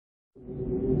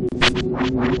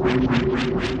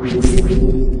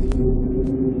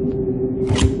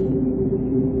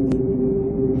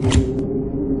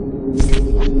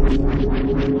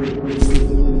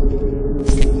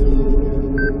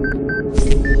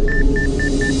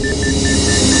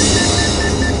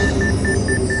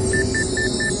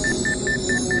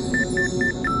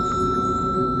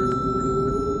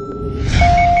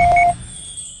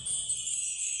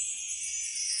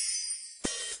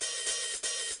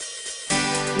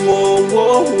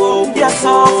Yes,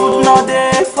 so food no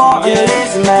day for a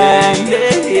lazy man.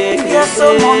 Yes, so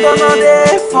money no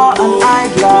day for an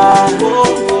idler.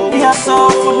 Yes, so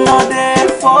food no day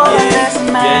for a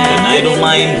lazy man. And I don't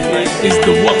mind is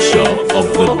the workshop of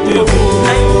the devil.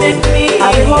 I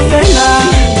go fella,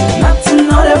 nothing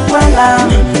no dey well.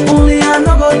 Only I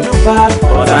no go do bad,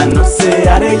 but I know say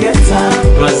I dey get time.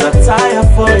 Cause I tire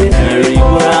for the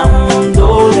merry-go-round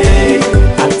all day.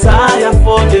 I tire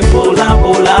for the bola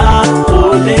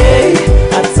all day.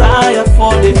 I tire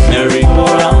for the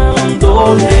merry-go-round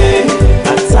all day.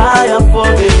 I tire for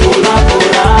the bola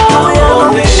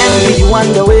all day. And you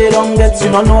wonder where don't get,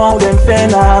 you don't know how them fair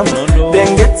now.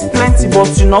 Then get plenty,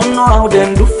 but you don't know how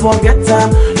them do forget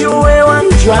them. You wear one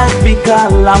drive big car,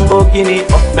 Lamborghini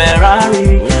or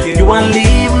Ferrari. You want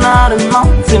live now the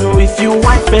mountain with your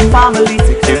wife and family.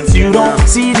 And you don't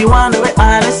see the one where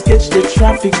I sketch the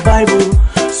traffic Bible.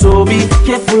 So be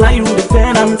careful how you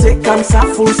defend and take them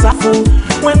safful.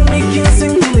 When we can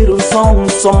sing the little song,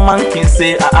 some man can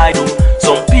say I do.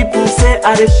 Some people say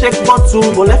I dey shake bottle,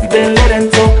 but let them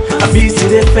talk. I be see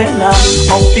the fella,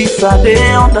 on pizza they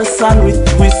understand with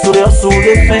whistle they also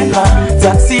the fella.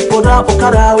 Taxi for the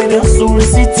Okada with the hustle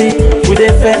city with the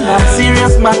fella.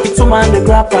 Serious market to man the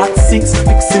grab at 6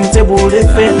 fixing table the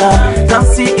fella.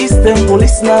 Taxi Eastern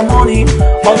police na money,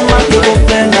 on man the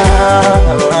fella.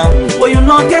 When you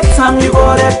not get time, you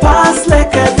go there pass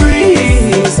like a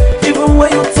breeze. Even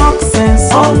when you talk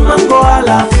sense, on man go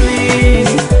ala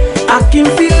please. I can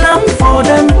feel them for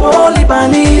them poor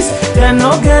Libanese. They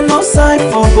no get no side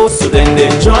for both, so then they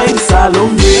join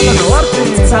Salon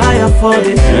breeze. Tire for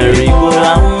the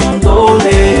merry-go-round all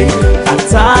day. I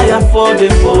tire for the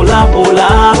bola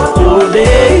all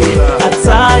day. I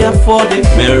tire for the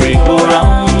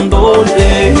merry-go-round all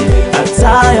day. I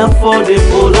tire for the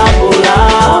bola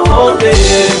all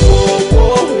day.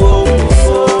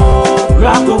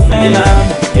 Rockefeller.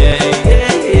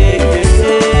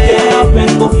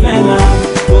 Go fella,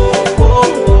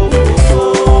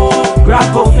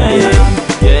 grab go fella,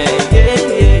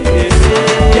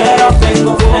 get up and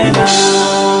go fella.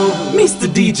 Mr.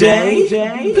 DJ,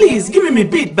 please give me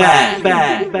beat back.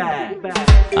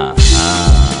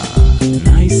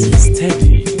 Nice and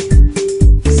steady,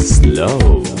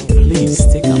 slow. Please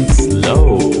take them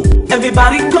slow.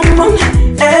 Everybody come on,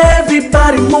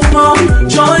 everybody move on.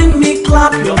 Join me,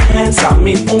 clap your hands. I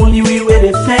mean only we with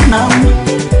a fan now.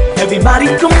 Everybody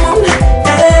come on,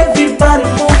 everybody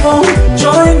move on.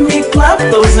 Join me, clap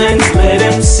those hands, let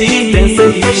them see. Then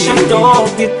say patient dog,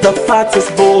 get the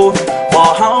fattest bowl.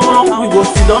 For how long we go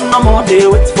sit on no more, they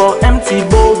wait for empty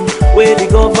bowl. Where the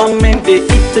government, they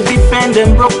eat to defend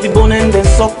them, broke the bone and then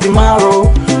suck the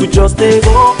marrow. We just they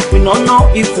go, we don't know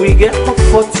if we get hope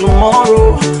for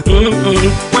tomorrow.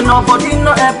 When nobody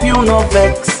no help you, no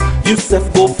vex, you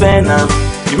self go fair now.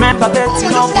 Remember that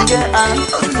you know we get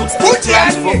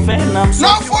for Phenom.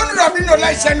 No phone rubbing no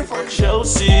license for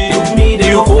Chelsea. Look me,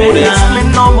 they go Phenom.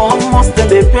 Explain no more, must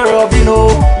they pair of you know.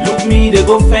 Look me, they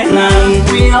go Phenom.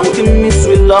 We all can miss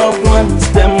with loved ones,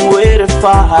 them way they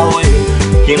far away.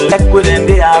 Can let with them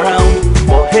they around.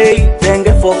 But hey, then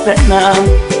get for Phenom.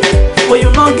 Well,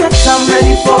 you don't get them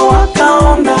ready for work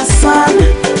on the sun.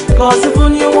 Cause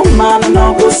even you man, I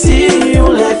no go see you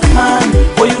like man.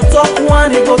 When you talk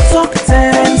one, you go talk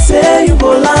 10 and say you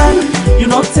go land. You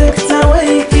don't take time when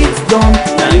you eat done,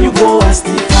 then you go ask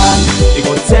the can. You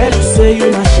go tell you say you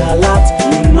na shalat,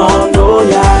 you no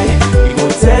lie. You go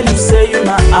tell you say you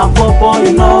na abobo,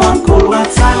 you know uncle. When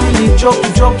time you joke,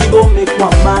 you go make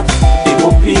one man. They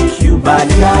go pick you by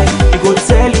the eye. You go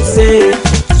tell you say,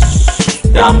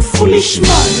 damn foolish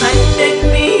man.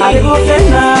 I go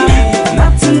fella.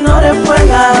 Nothing not a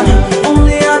well,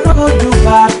 only I no go do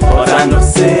bad, but I know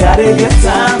say I dey get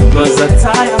time. Cause I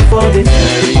tire for the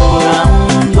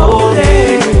merry-go-round all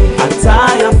day. I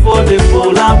tire for the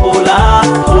bola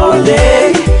all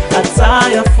day. I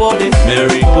tire for the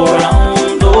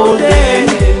merry-go-round all day.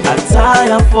 I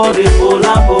tire for the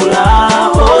bola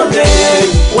all day.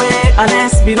 Where an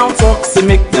SB don't talk, say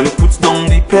make them put down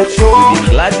the petrol.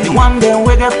 The one them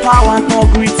we get power, no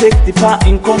agree take the part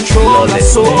in control.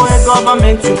 So a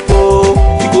government to go,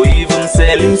 we go even some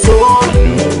selling soul.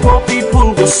 Poor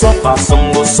people go suffer,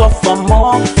 some go suffer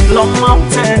more. Long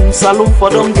mountain, saloon for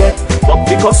them get. But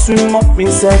because we up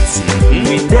in sets,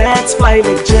 we dead fly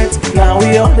the jet. Now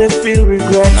we all they feel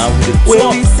regret. When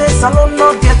we say salon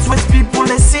no get with people,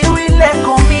 they see we like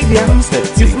comedians.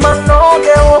 If man no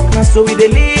get work, now so we they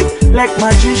live like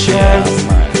magicians.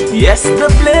 Yes, the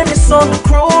blame is on the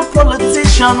cruel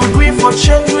politician. We agree for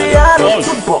change reality,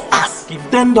 but ask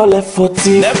if them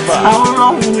 $40. How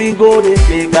long we go they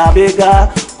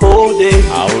bigger, whole day?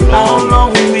 How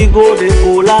long we go they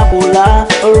bola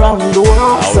around the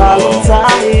world? Salon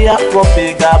tire for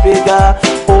bigger,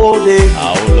 whole day.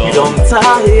 We don't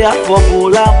tire for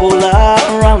bola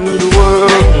around the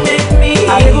world.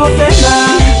 I go better,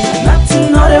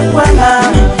 nothing not a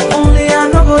winner. Only I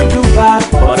no go do bad,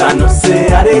 but I know say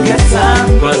I dey get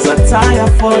time. Cause I tire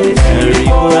for the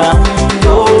merry-go-round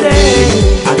all day.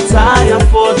 I tire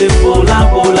for the bola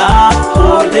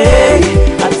all day.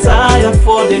 I tire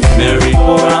for the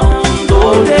merry-go-round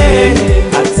all day.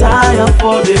 I tire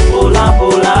for the bola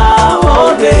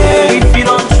all day. If you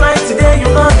don't try today, you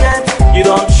not get. You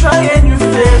don't try and you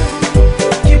fail.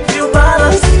 Keep your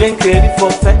balance, then get it for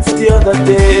facts the other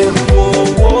day.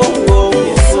 Whoa,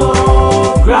 yes,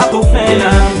 so grab a pen,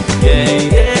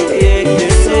 yeah,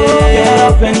 so get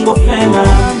up and go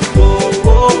pen.